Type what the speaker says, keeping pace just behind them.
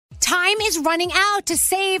Time is running out to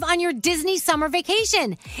save on your Disney summer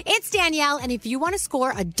vacation. It's Danielle, and if you want to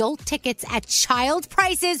score adult tickets at child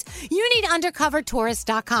prices, you need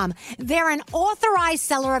UndercoverTourist.com. They're an authorized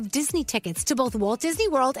seller of Disney tickets to both Walt Disney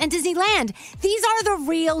World and Disneyland. These are the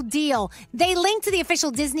real deal. They link to the official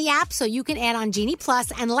Disney app so you can add on Genie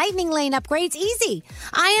Plus and Lightning Lane upgrades easy.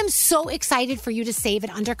 I am so excited for you to save at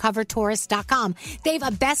UndercoverTourist.com. They have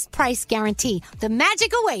a best price guarantee. The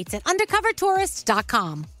magic awaits at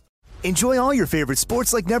UndercoverTourist.com. Enjoy all your favorite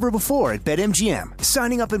sports like never before at BetMGM.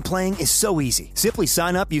 Signing up and playing is so easy. Simply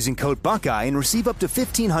sign up using code Buckeye and receive up to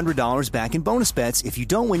 $1,500 back in bonus bets if you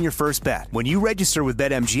don't win your first bet. When you register with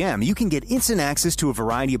BetMGM, you can get instant access to a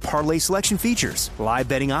variety of parlay selection features, live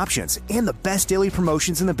betting options, and the best daily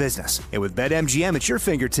promotions in the business. And with BetMGM at your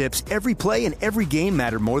fingertips, every play and every game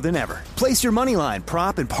matter more than ever. Place your moneyline,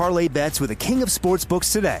 prop, and parlay bets with the king of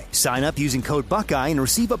sportsbooks today. Sign up using code Buckeye and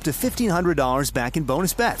receive up to $1,500 back in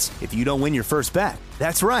bonus bets if you don't win your first bet.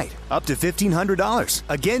 That's right, up to $1,500.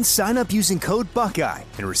 Again, sign up using code Buckeye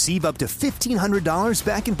and receive up to $1,500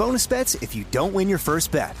 back in bonus bets if you don't win your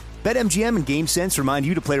first bet. BetMGM and GameSense remind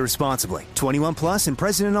you to play responsibly. 21 plus and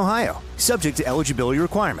present in Ohio. Subject to eligibility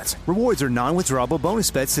requirements. Rewards are non-withdrawable bonus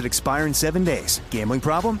bets that expire in 7 days. Gambling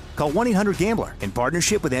problem? Call 1-800-GAMBLER in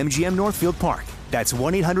partnership with MGM Northfield Park. That's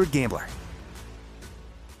 1-800-GAMBLER.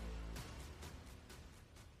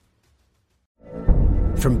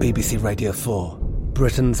 From BBC Radio 4,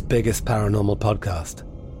 Britain's biggest paranormal podcast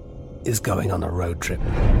is going on a road trip.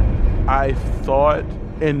 I thought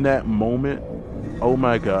in that moment, oh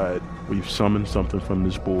my God, we've summoned something from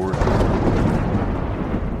this board.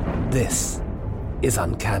 This is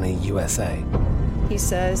Uncanny USA. He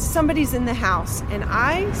says, somebody's in the house, and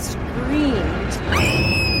I screamed.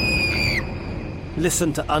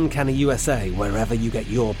 Listen to Uncanny USA wherever you get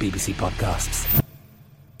your BBC podcasts,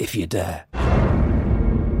 if you dare.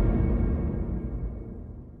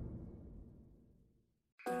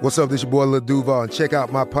 What's up, this your boy Lil Duval, and check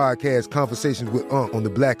out my podcast, Conversations with Unc, on the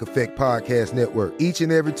Black Effect Podcast Network. Each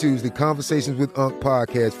and every Tuesday, Conversations with Unc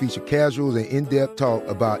podcast feature casuals and in-depth talk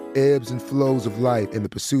about ebbs and flows of life and the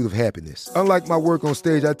pursuit of happiness. Unlike my work on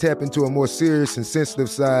stage, I tap into a more serious and sensitive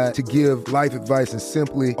side to give life advice and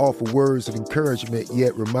simply offer words of encouragement,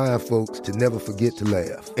 yet remind folks to never forget to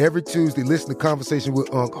laugh. Every Tuesday, listen to Conversation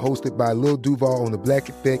with Unc, hosted by Lil Duval on the Black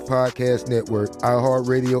Effect Podcast Network,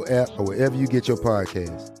 iHeartRadio app, or wherever you get your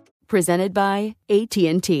podcasts. Presented by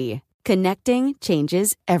AT&T. Connecting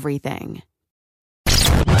changes everything. 2,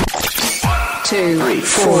 3,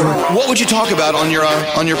 4. What would you talk about on your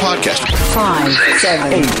podcast? 5,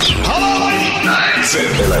 7, 8. Hello, 9,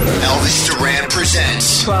 10, 11. Elvis Duran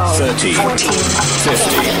presents 12, 13, 14,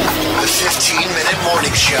 15. The 15-minute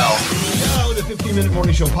morning show. Hello, the 15-minute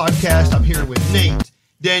morning show podcast. I'm here with Nate,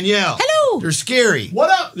 Danielle. Hello. There's Scary. What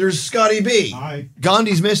up? There's Scotty B. Hi.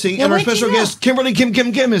 Gandhi's missing, Yeah, and our where'd special you go? guest Kimberly Kim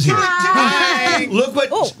is here. Hi. Look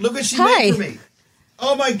what she made for me.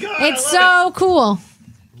 Oh my God! It's I love so cool.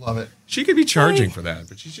 it. Love it. She could be charging for that,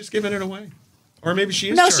 but she's just giving it away. Or maybe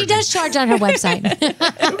she is No, charging. she does charge on her website.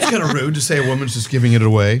 It's kind of rude to say a woman's just giving it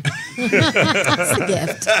away. It's a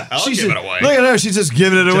gift. I'll give it away. Look at her; she's just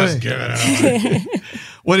giving it away. Just give it away.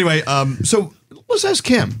 Well, anyway, so let's ask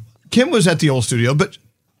Kim. Kim was at the old studio, but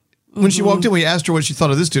when she walked in, we asked her what she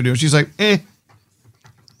thought of this studio. She's like, eh.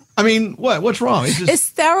 I mean, what? What's wrong? It's just, It's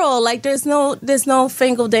sterile. Like, there's no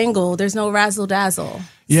fingle dangle. There's no razzle dazzle.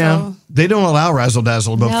 yeah, So, they don't allow razzle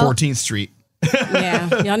dazzle above No. 14th Street.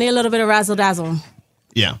 yeah. Y'all need a little bit of razzle dazzle.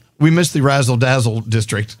 Yeah, we missed the razzle dazzle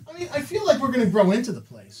district. I mean, I feel like we're going to grow into the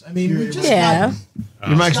place. I mean, we just Yeah.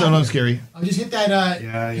 Your mic's not on, Scary. I'll just hit that.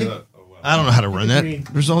 I don't know how to run that.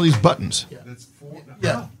 There's all these buttons.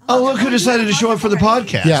 Yeah. Oh, look who decided to show up for the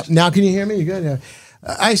podcast. Yeah. Now, can you hear me? You good? Yeah.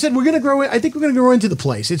 I said we're going to grow. I think we're going to grow into the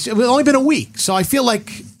place. It's only been a week, so I feel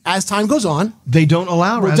like as time goes on, They don't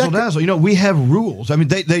allow Well, razzle dazzle. You know, we have rules. I mean,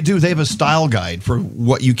 they do. They have a style guide for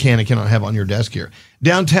what you can and cannot have on your desk here.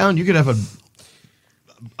 Downtown, you could have a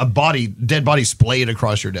dead body splayed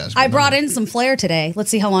across your desk. I brought in some flair today. Let's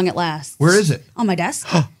see how long it lasts. Where is it? On my desk.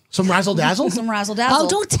 some razzle dazzle. Some razzle dazzle. Oh,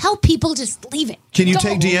 don't tell people. Just leave it. Can you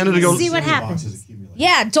take Deanna to go? See what happens.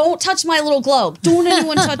 Yeah, don't touch my little globe. Don't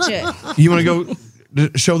anyone touch it. You want to go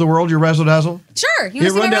show the world your razzle dazzle? Sure. You Here, want to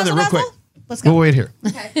see run my down there real razzle quick. dazzle? Let's go. We'll wait here.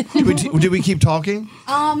 Okay. Did we keep talking?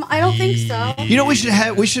 I don't think so. You know, we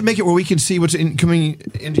should make it where we can see what's coming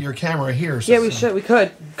into your camera here. So Yeah, we should. We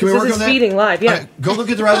could. Can we This work is on that? feeding live. Yeah. All right, go look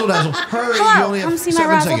at the razzle dazzle. Hurry! You Hello, only have come see my 7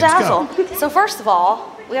 razzle seconds. Go. dazzle. So first of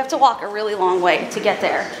all, we have to walk a really long way to get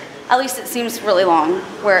there. At least it seems really long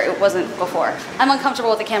where it wasn't before. I'm uncomfortable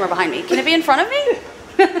with the camera behind me. Can it be in front of me?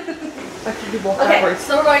 Okay,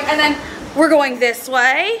 so we're going, and then we're going this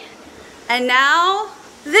way, And now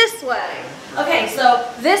this way. Okay, so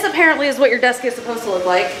this apparently is what your desk is supposed to look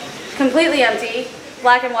like. Completely empty,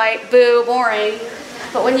 black and white, boo, boring.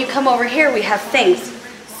 But when you come over here, we have things.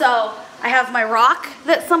 So I have my rock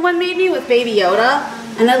that someone made me with Baby Yoda,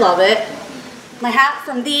 and I love it. My hat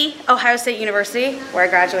from the Ohio State University, where I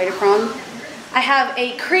graduated from. I have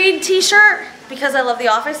a Creed t-shirt because I love The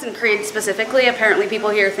Office and Creed specifically. Apparently people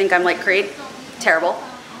here think I'm like Creed. Terrible.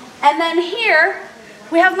 And then here,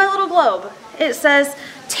 we have my little globe. It says,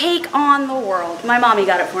 "Take on the world." My mommy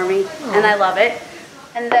got it for me, and I love it.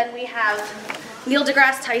 And then we have Neil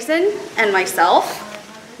deGrasse Tyson and myself.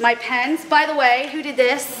 My pens. By the way, who did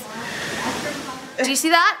this? Do you see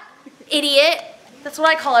that? Idiot. That's what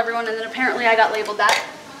I call everyone, and then apparently I got labeled that.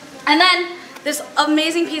 And then this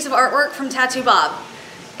amazing piece of artwork from Tattoo Bob.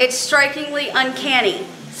 It's strikingly uncanny.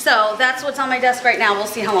 So that's what's on my desk right now. We'll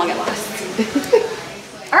see how long it lasts.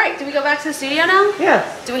 All right, do we go back to the studio now? Yeah.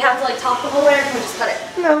 Do we have to like top the whole way, or can we just cut it?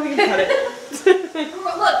 No, we can cut it.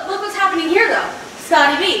 Look what's happening here though.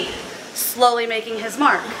 Scotty B, slowly making his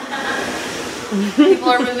mark. People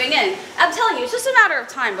are moving in. I'm telling you, it's just a matter of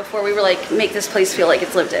time before we make this place feel like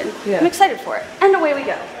it's lived in. Yeah. I'm excited for it. And away we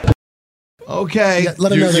go. Okay.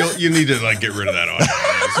 Let him know You need to get rid of that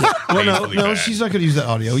audio. No, she's not going to use that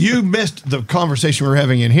audio. You missed the conversation we were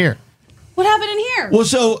having in here. What happened in here? Well,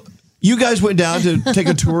 so you guys went down to take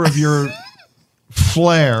a tour of your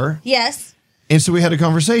flare. Yes. And so we had a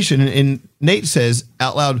conversation, and Nate says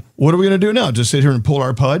out loud, "What are we going to do now? Just sit here and pull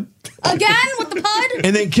our pud?" Again with the pud?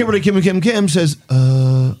 And then Kimberly Kim says,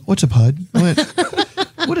 "What's a pud?" I went,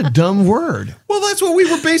 "What a dumb word." Well, that's what we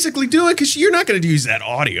were basically doing because you're not going to use that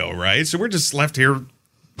audio, right? So we're just left here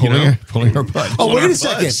pulling our pud. Oh, wait a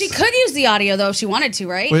second. She could use the audio though if she wanted to,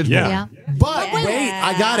 right? Yeah. But wait,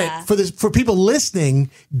 I got it. For people listening,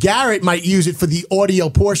 Garrett might use it for the audio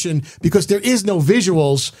portion because there is no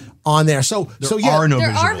visuals on there. There are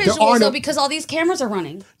visuals though because all these cameras are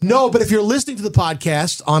running. No, but if you're listening to the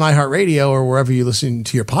podcast on iHeartRadio or wherever you listen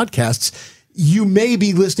to your podcasts, you may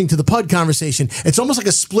be listening to the PUD conversation. It's almost like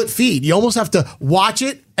a split feed. You almost have to watch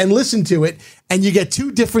it and listen to it, and you get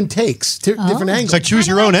two different takes, different angles. It's like choose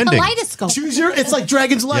your own ending. It's like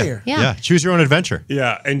Dragon's Lair. Yeah. Choose your own adventure.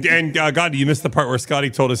 Yeah, and God, you missed the part where Scotty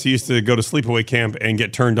told us he used to go to sleepaway camp and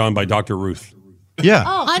get turned on by Dr. Ruth. Yeah.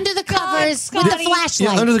 Under the covers with the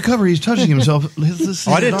flashlight. Yeah, under the cover, he's touching himself.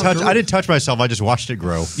 I didn't touch myself. I just watched it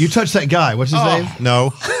grow. You touched that guy. What's his name?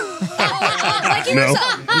 No. Mikey Russo.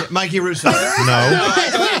 Yeah, Mikey Russo. No.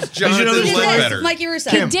 Jonathan Ledbetter. Mikey Russo.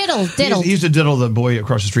 He diddled. He used to diddle the boy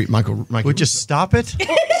across the street, Michael. Would you stop it?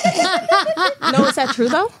 No, is that true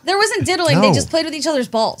though? There wasn't diddling. No. They just played with each other's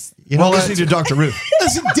balls. Well, listening to Dr. Ruth.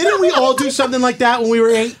 Listen, didn't we all do something like that when we were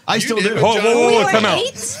 8? I still do. Whoa, come out.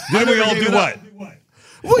 Didn't we all do what?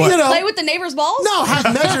 Well, Play with the neighbor's balls? No,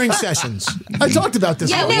 have measuring sessions. I talked about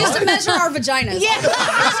this. Yeah, we used to measure our vaginas. Yeah. All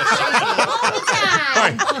the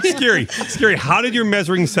time. All right, Scary. How did your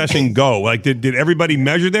measuring session go? Like, did everybody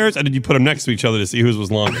measure theirs, or did you put them next to each other to see whose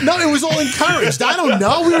was longer? No, it was all encouraged. I don't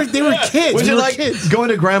know. They were kids. Was it like going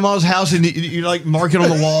to grandma's house and you like mark it on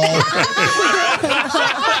the wall?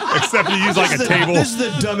 Except you use like a table. This is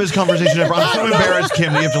the dumbest conversation ever. I'm so embarrassed,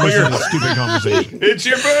 Kim, that you have to listen to this stupid conversation. It's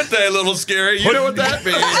your birthday, little Scary. You know what that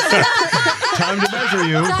means. Time to measure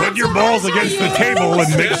you. Put your balls against the table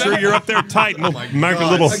and make sure you're up there tight. And mark a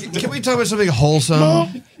little. Can we talk about something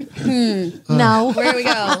wholesome? No. Where do we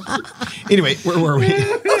go? Anyway, where were we?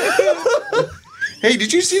 Hey,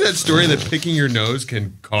 did you see that story that picking your nose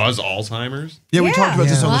can cause Alzheimer's? Yeah, we talked about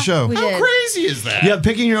this on the show. We How did. crazy is that? Yeah,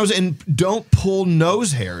 picking your nose and don't pull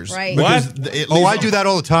nose hairs. Right. Because I do that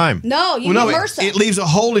all the time. No, you need MRSA. it leaves a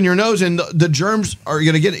hole in your nose, and the germs are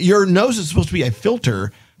going to get it. Your nose is supposed to be a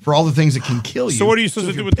filter for all the things that can kill you. So what are you supposed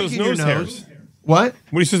if to do you're with those picking your nose hairs? What?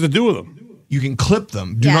 What are you supposed to do with them? You can clip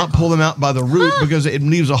them. Do Yeah. not pull them out by the root because it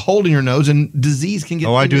leaves a hole in your nose, and disease can get.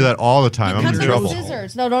 I do that all the time. I'm Cut in them trouble. with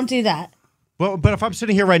scissors. No, don't do that. Well, but if I'm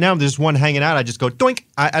sitting here right now and there's one hanging out, I just go doink.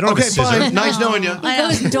 I don't have a scissor. Fine. Nice knowing you. I know.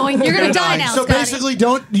 You're going to die now, So Scotty. basically,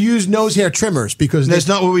 don't use nose hair trimmers because That's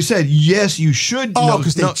not what we said. Yes, you should. Oh,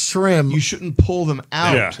 because they trim. You shouldn't pull them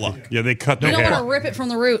out. Yeah, they cut the You don't hair. want to rip it from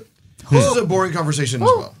the root. This is a boring conversation as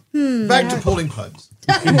well. Back to pulling puds.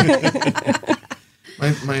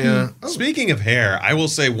 Speaking of hair, I will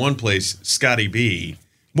say one place, Scotty B,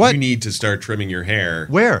 What? you need to start trimming your hair.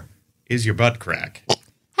 Where? Is your butt crack.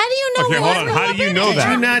 How do you know? Okay, hold on. How do you know that?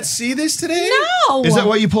 Did you No. not see this today? Is that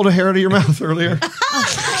why you pulled a hair out of your mouth earlier? I'm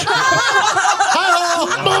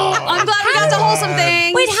glad we got to wholesome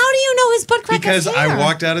things. Wait, how do you know his butt crack Because is hair? I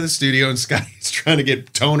walked out of the studio and Scotty's trying to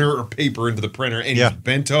get toner or paper into the printer and he's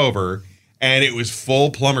bent over and it was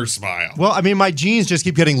full plumber smile. Well, I mean, my jeans just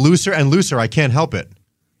keep getting looser and looser. I can't help it.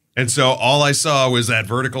 And so all I saw was that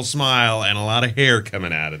vertical smile and a lot of hair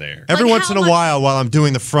coming out of there. Every once in a while I'm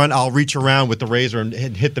doing the front, I'll reach around with the razor and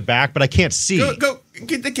hit the back, but I can't see. Go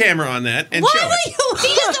get the camera on that and Why show would it. you?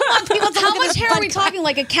 He doesn't want people to How much hair are we talking?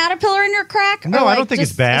 Like a caterpillar in your crack? No, Or I like don't think it's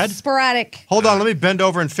just bad. a sporadic. Hold on, let me bend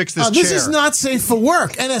over and fix this chair. This is not safe for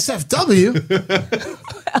work. NSFW.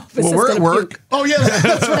 Well, we're at work. Oh, yeah.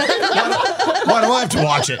 That's right. Why do I have to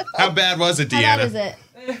watch it? How bad was it, Deanna? How bad is it?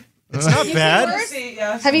 It's not bad.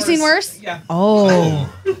 Have you seen worse? Yeah. Oh.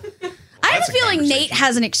 I have a feeling Nate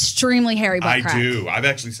has an extremely hairy butt I crack. do. I've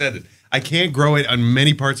actually said it. I can't grow it on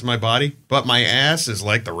many parts of my body, but my ass is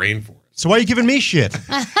like the rainforest. So why are you giving me shit? So is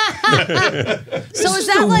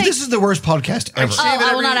that like? This is the worst podcast ever.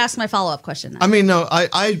 I will not ask my follow-up question. Then. I mean, no,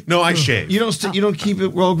 I shave. You don't keep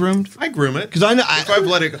it well groomed. I groom it because I know if I've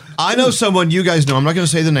let it go. I know someone you guys know. I'm not going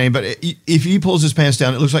to say the name, but if he pulls his pants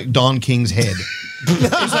down, it looks like Don King's head.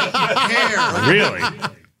 It's like hair. Really?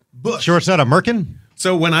 Sure, it's not a merkin.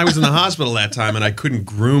 So when I was in the hospital that time and I couldn't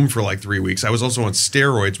groom for like 3 weeks, I was also on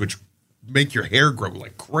steroids, which make your hair grow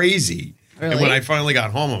like crazy. Really? And when I finally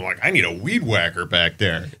got home, I'm like, I need a weed whacker back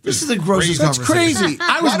there. This is the grossest That's conversation. crazy.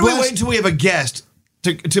 I was Why do we blessed- wait until we have a guest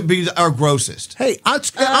to be our grossest? Hey, I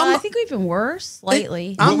think we've been worse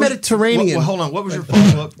lately. I'm Mediterranean. Well, hold on. What was your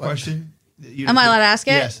follow-up question? Am I allowed to ask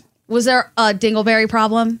it? Yes. Was there a dingleberry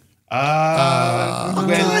problem?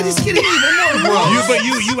 God, he's getting even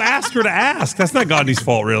more You asked her to ask. That's not Gandhi's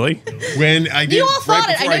fault, really. When I did You all thought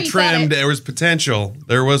right it. I before know I you thought trimmed, it. there was potential.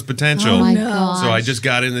 There was potential. Oh my gosh. So I just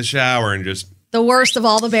got in the shower and just The worst of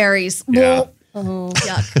all the berries. Yeah. Oh,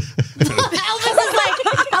 yuck.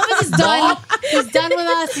 Elvis is done. He's done with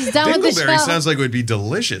us. He's done with the dingleberry show. sounds like it would be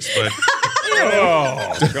delicious, but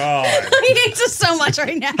Oh, God. He hates us so much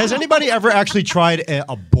right now. Has anybody ever actually tried a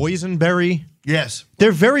boysenberry? Yes.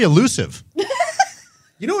 They're very elusive.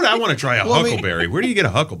 you know what? I want to try a huckleberry. Where do you get a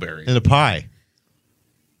huckleberry? In a pie.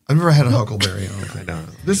 I've never had a huckleberry. I don't know.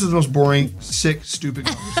 This is the most boring, sick, stupid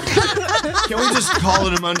conversation. Can we just call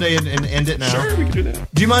it a Monday and end it now? Sure, we can do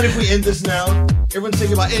that. Do you mind if we end this now? Everyone say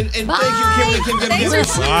goodbye. And thank you, Kim.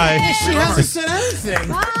 Bye. She hasn't said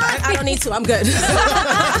anything. I don't need to. I'm good.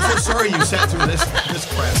 I'm so sorry you sat through this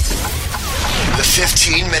crap. The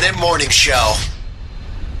 15-minute morning show.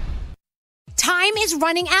 Time is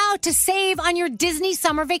running out to save on your Disney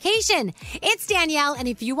summer vacation. It's Danielle, and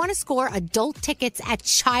if you want to score adult tickets at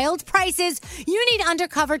child prices, you need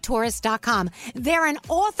UndercoverTourist.com. They're an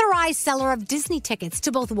authorized seller of Disney tickets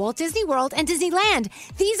to both Walt Disney World and Disneyland.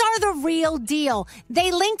 These are the real deal.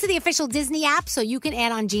 They link to the official Disney app so you can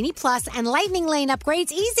add on Genie Plus and Lightning Lane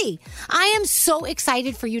upgrades easy. I am so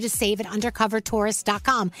excited for you to save at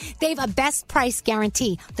UndercoverTourist.com. They have a best price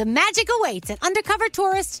guarantee. The magic awaits at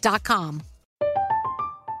UndercoverTourist.com.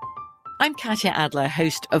 I'm Katya Adler,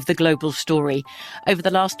 host of The Global Story. Over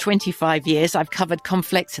the last 25 years, I've covered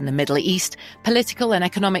conflicts in the Middle East, political and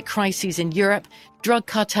economic crises in Europe, drug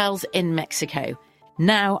cartels in Mexico.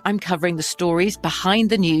 Now I'm covering the stories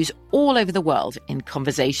behind the news all over the world in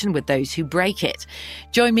conversation with those who break it.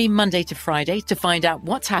 Join me Monday to Friday to find out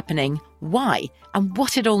what's happening, why, and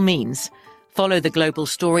what it all means. Follow The Global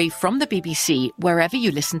Story from the BBC wherever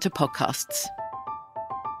you listen to podcasts.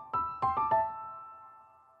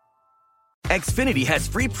 Xfinity has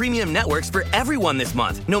free premium networks for everyone this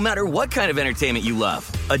month, no matter what kind of entertainment you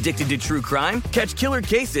love. Addicted to true crime? Catch killer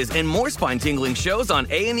cases and more spine-tingling shows on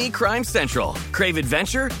A&E Crime Central. Crave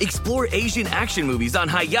adventure? Explore Asian action movies on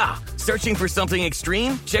Hi-Ya. Searching for something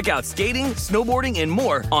extreme? Check out skating, snowboarding, and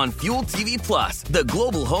more on Fuel TV Plus, the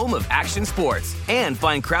global home of action sports. And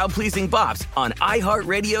find crowd-pleasing bops on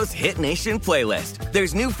iHeartRadio's Hit Nation playlist.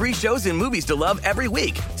 There's new free shows and movies to love every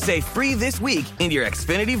week. Say free this week in your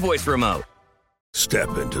Xfinity voice remote.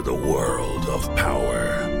 Step into the world of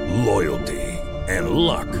power, loyalty, and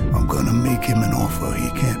luck. I'm gonna make him an offer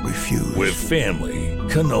he can't refuse. With family,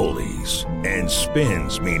 cannolis, and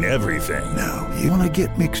spins mean everything. Now, you wanna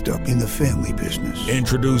get mixed up in the family business.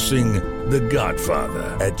 Introducing The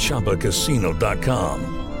Godfather at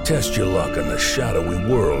ChumbaCasino.com. Test your luck in the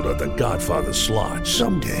shadowy world of The Godfather slot.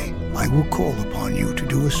 Someday, I will call upon you to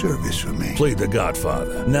do a service for me. Play The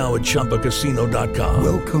Godfather, now at ChumbaCasino.com.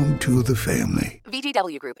 Welcome to the family.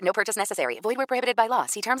 VGW Group. No purchase necessary. Void where prohibited by law.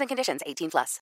 See terms and conditions. 18+.